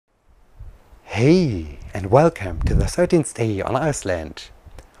Hey, and welcome to the 13th day on Iceland.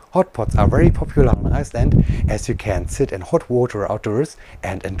 Hot pots are very popular on Iceland as you can sit in hot water outdoors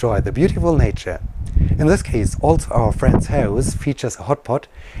and enjoy the beautiful nature. In this case, also our friend's house features a hot pot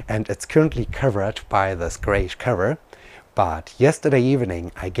and it's currently covered by this greyish cover. But yesterday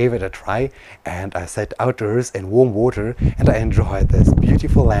evening I gave it a try and I sat outdoors in warm water and I enjoyed this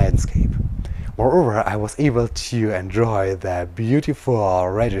beautiful landscape. Moreover, I was able to enjoy the beautiful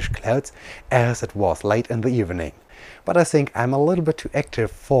reddish clouds as it was late in the evening. But I think I'm a little bit too active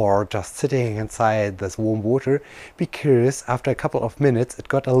for just sitting inside this warm water, because after a couple of minutes it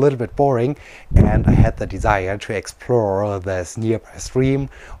got a little bit boring and I had the desire to explore this nearby stream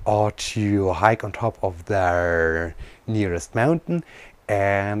or to hike on top of the nearest mountain.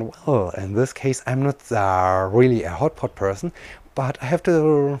 And well, in this case I'm not really a hot pot person, but I have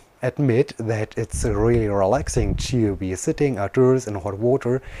to admit that it's really relaxing to be sitting outdoors in hot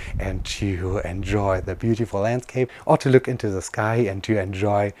water and to enjoy the beautiful landscape, or to look into the sky and to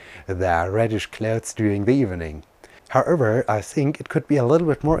enjoy the reddish clouds during the evening. However, I think it could be a little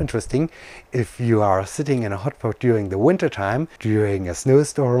bit more interesting if you are sitting in a hot pot during the winter time, during a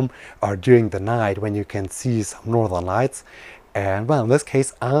snowstorm, or during the night when you can see some northern lights. And well, in this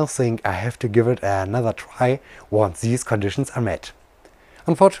case I think I have to give it another try once these conditions are met.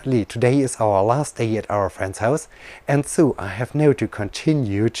 Unfortunately, today is our last day at our friend's house, and so I have now to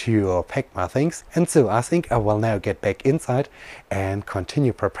continue to pack my things, and so I think I will now get back inside and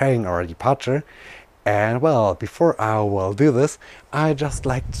continue preparing our departure. And well, before I will do this, I just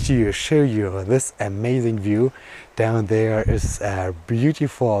like to show you this amazing view. Down there is a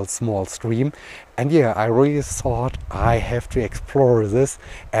beautiful small stream, and yeah, I really thought I have to explore this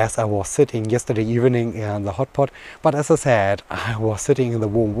as I was sitting yesterday evening in the hot pot. But as I said, I was sitting in the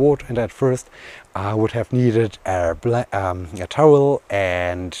warm water, and at first I would have needed a towel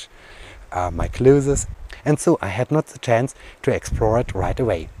and my clothes, and so I had not the chance to explore it right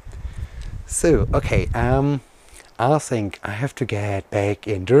away. So, okay, I think I have to get back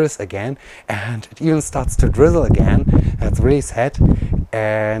indoors again, and it even starts to drizzle again. That's really sad.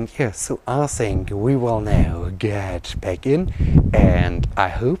 And yeah, so I think we will now get back in, and I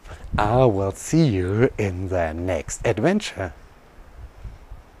hope I will see you in the next adventure.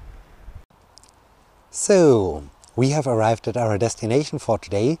 So, we have arrived at our destination for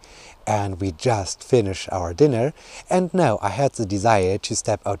today, and we just finished our dinner, and now I had the desire to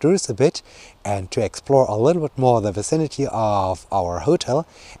step outdoors a bit and to explore a little bit more the vicinity of our hotel.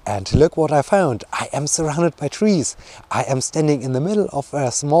 And look what I found. I am surrounded by trees. I am standing in the middle of a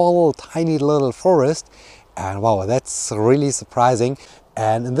small tiny little forest, and wow, that's really surprising.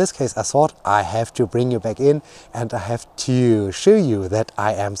 And in this case I thought I have to bring you back in and I have to show you that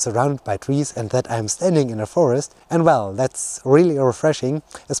I am surrounded by trees and that I'm standing in a forest. And well, that's really refreshing,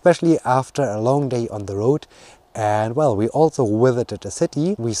 especially after a long day on the road. And well, we also visited a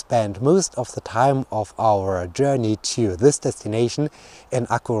city. We spent most of the time of our journey to this destination in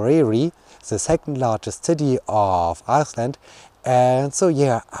Akureyri, the second largest city of Iceland. And so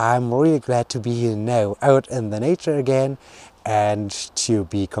yeah, I'm really glad to be now out in the nature again and to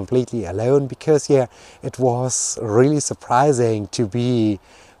be completely alone, because yeah, it was really surprising to be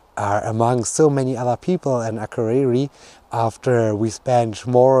among so many other people in Akureyri after we spent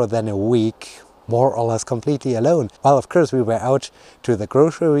more than a week more or less completely alone. Well, of course we were out to the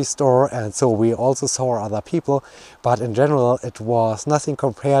grocery store, and so we also saw other people, but in general it was nothing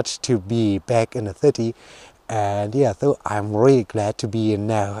compared to be back in a city. And yeah, so I'm really glad to be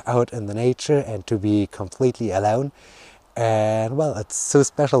now out in the nature and to be completely alone. And well, it's so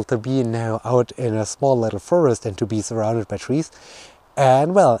special to be now out in a small little forest and to be surrounded by trees.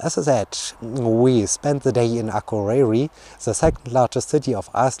 And well, as I said, we spent the day in Akureyri, the second largest city of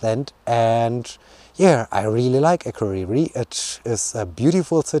Iceland, and yeah, I really like Akureyri. It is a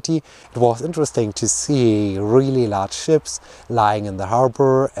beautiful city. It was interesting to see really large ships lying in the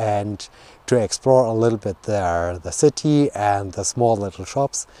harbor and to explore a little bit there, the city and the small little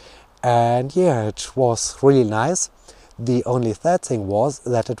shops. And yeah, it was really nice. The only sad thing was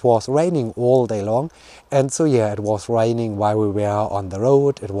that it was raining all day long, and so yeah, it was raining while we were on the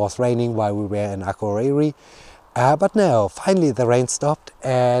road, it was raining while we were in Akureyri, but now finally the rain stopped.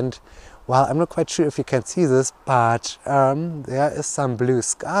 And well, I'm not quite sure if you can see this, but there is some blue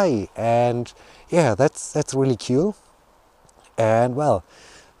sky, and yeah, that's really cool. And well,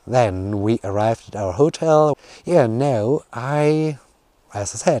 then we arrived at our hotel. Yeah, now I,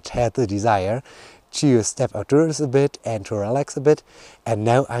 as I said, had the desire to step outdoors a bit and to relax a bit, and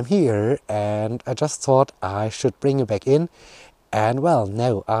now I'm here and I just thought I should bring you back in And well,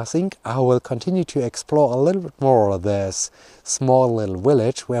 now I think I will continue to explore a little bit more of this small little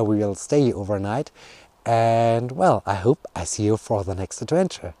village where we will stay overnight. And well, I hope I see you for the next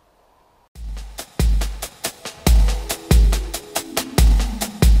adventure.